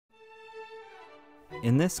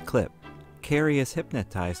In this clip, Kari is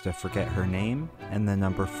hypnotized to forget her name and the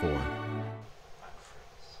number 4. Unfreeze.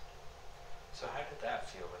 So how did that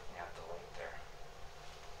feel looking at the light there?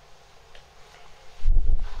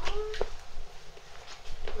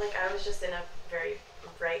 Like I was just in a very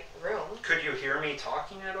bright room. Could you hear me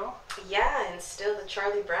talking at all? Yeah, and still the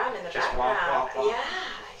Charlie Brown in the Just background. womp, womp, womp. Yeah,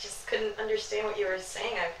 I just couldn't understand what you were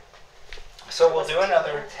saying. So we'll do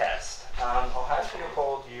another test. I'll have you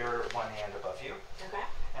hold your one hand above you. Okay.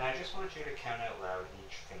 And I just want you to count out loud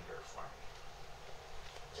each finger for me.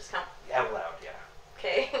 Just count. Out loud, yeah.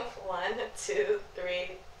 Okay, 1, 2,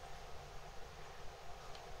 3.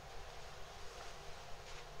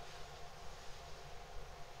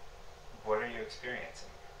 What are you experiencing?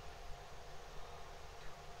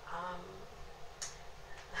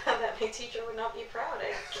 That my teacher would not be proud.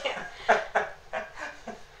 I can't.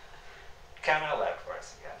 Count out loud for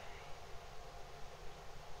us again.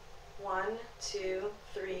 1, 2,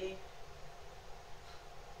 3.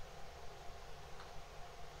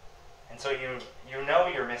 And so you know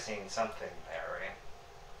you're missing something there, right?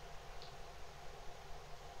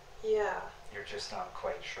 Yeah. You're just not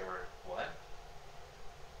quite sure what?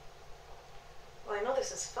 Well, I know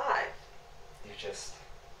this is 5, You just...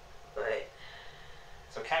 but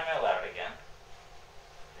So count out loud again.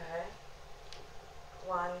 okay.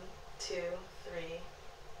 1, 2, 3.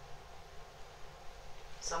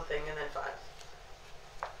 Something, and then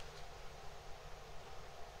 5.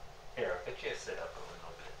 Here, I'll get you to sit up a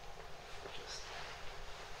little bit. Just...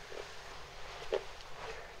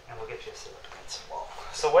 And we'll get you to sit up against the wall.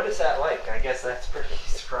 So what is that like? I guess that's pretty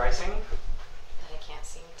surprising. That I can't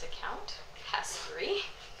seem to count past 3.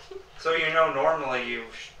 So you know normally you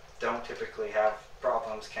don't typically have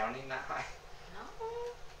problems counting that high? No,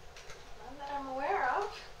 none that I'm aware of.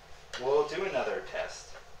 We'll do another test.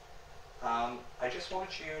 I just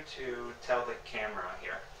want you to tell the camera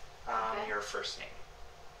here Okay. your first name.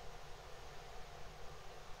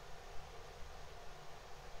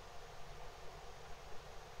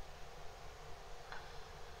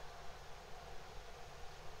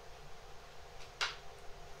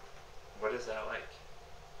 What is that like?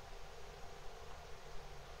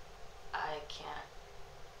 I can't.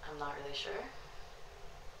 I'm not really sure.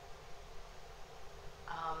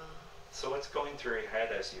 So what's going through your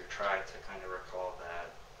head as you try to kind of recall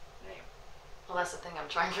that name? Well, that's the thing. I'm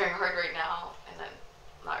trying very hard right now, and I'm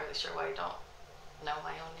not really sure why I don't know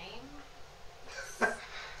my own name.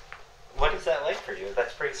 What is that like for you?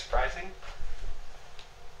 That's pretty surprising.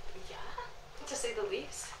 Yeah, to say the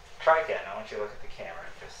least. Try again. I want you to look at the camera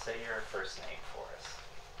and just say your first name for us.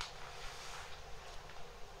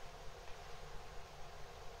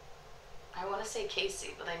 I want to say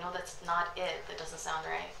Casey, but I know that's not it. That doesn't sound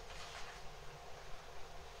right.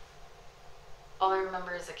 All I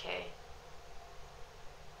remember is a K.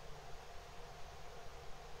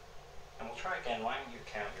 And we'll try again. Why don't you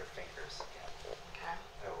count your fingers again? Okay.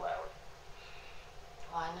 Out loud.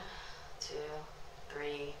 1, 2,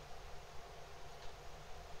 3,